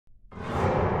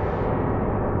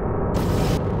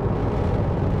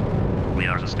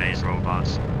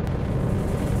robots.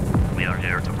 We are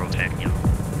here to protect you.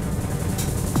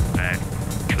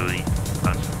 Actually,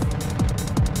 us.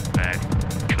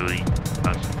 Actually,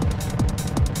 us.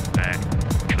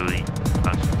 Actually,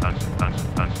 us.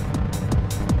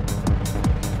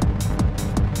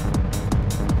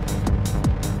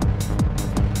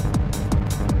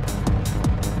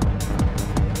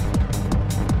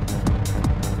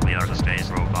 We are the space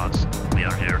robots. We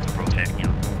are here to protect you.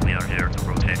 We are here to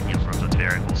protect you from the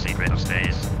terrible secret of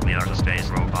space. We are the space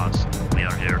robots. We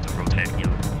are here to protect you.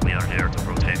 We are here to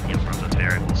protect you from the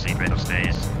terrible secret of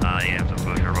space. I am the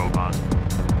pusher robot.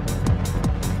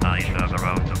 I shove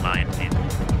around the blind people.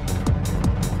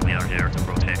 We are here to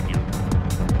protect you.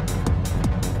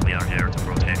 We are here to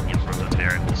protect you from the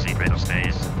terrible secret of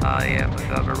space. I am the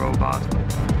shover robot.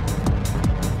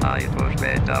 I push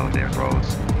men down their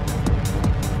throats.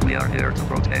 We are here to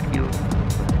protect you.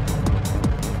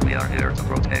 We are here to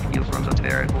protect you from the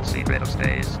terrible secret of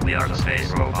space. We are the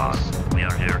space robots. We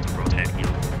are here to protect you.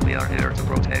 We are here to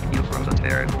protect you from the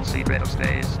terrible secret of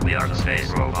space. We are the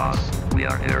space robots. We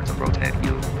are here to protect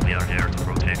you. We are here to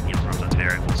protect you from the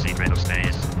terrible secret of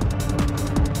space.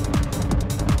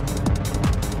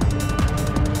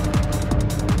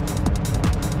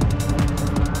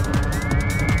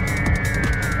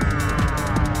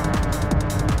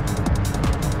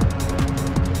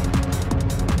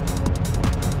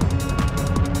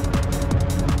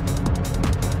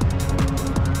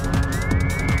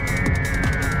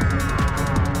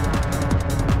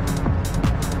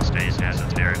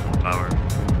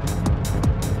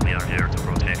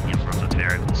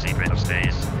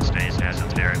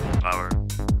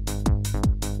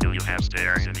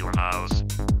 In your house.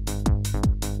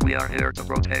 We are here to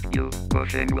protect you.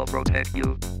 Pushing will protect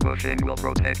you. Pushing will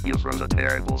protect you from the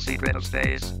terrible secret of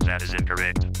space. That is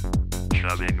incorrect.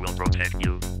 Shoving will protect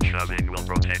you. Shoving will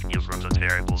protect you from the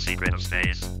terrible secret of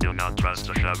space. Do not trust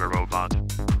the shover robot.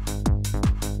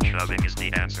 Shoving is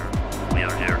the answer. We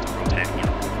are here to protect you.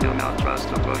 Do not trust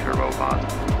the pusher robot.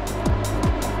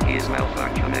 He is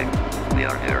malfunctioning. We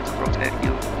are here to protect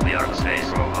you. We are the space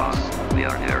robots. We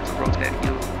are here to protect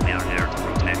you. We are here to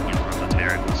protect you from the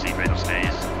terrible secret of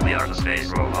space. We are the space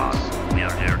robots. We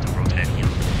are here to protect you.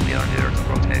 We are here to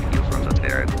protect you from the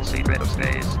terrible secret of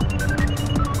space.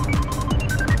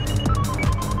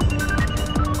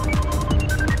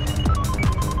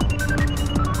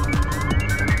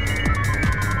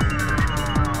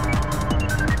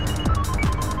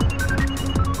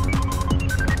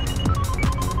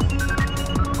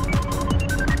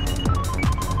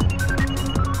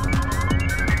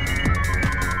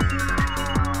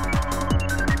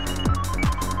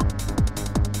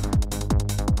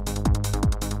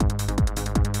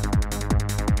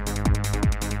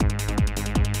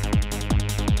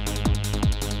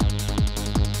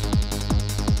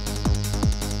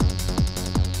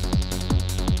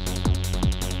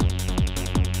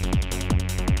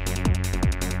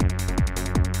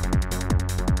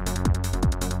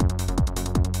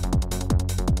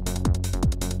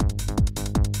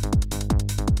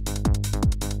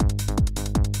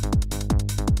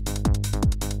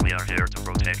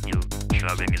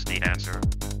 Shoving is the answer.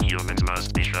 Humans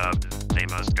must be shoved. They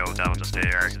must go down the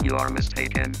stairs. You are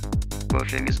mistaken.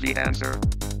 Pushing is the answer.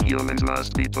 Humans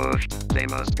must be pushed. They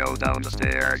must go down the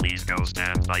stairs. Please go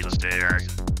stand by the stairs,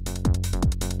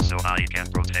 so I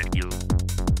can protect you.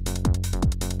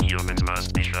 Humans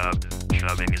must be shoved.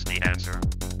 Shoving is the answer.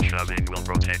 Shoving will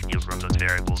protect you from the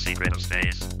terrible secret of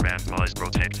space. Grandma is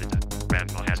protected.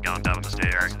 Grandma has gone down the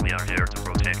stairs. We are here to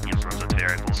protect you from the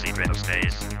terrible secret of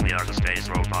space. We are the space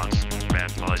robots.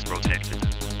 Grandma is protected.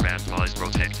 Grandma is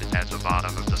protected at the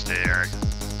bottom of the stairs.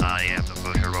 I am the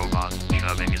pusher robot.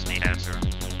 Shoving is the answer.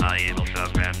 I will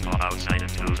shove Grandma outside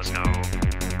into the snow.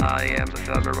 I am the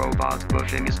shover robot.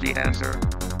 Pushing is the answer.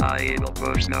 I will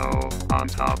push snow on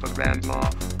top of Grandma.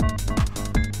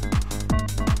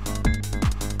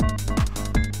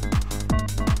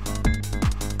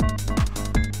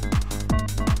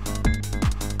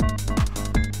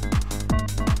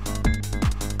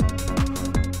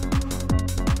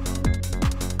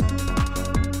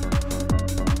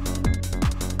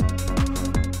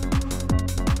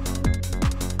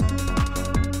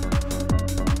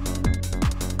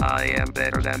 I am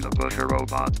better than the pusher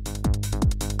robot.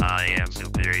 I am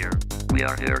superior. We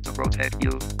are here to protect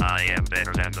you. I am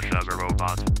better than the shover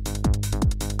robot.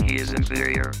 He is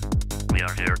inferior. We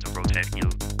are here to protect you.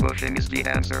 Pushing is the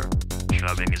answer.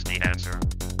 Shoving is the answer.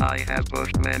 I have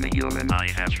pushed many humans. I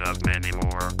have shoved many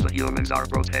more. The humans are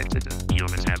protected.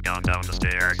 Humans have gone down the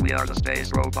stairs. We are the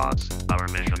space robots. Our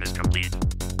mission is complete.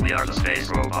 We are the space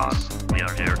robots. We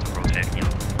are here to protect you.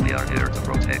 We We are here to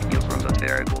protect you from the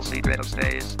terrible secret of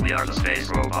space. We are the space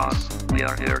robots. We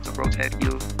are here to protect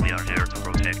you. We are here to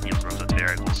protect you from the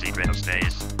terrible secret of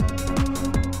space.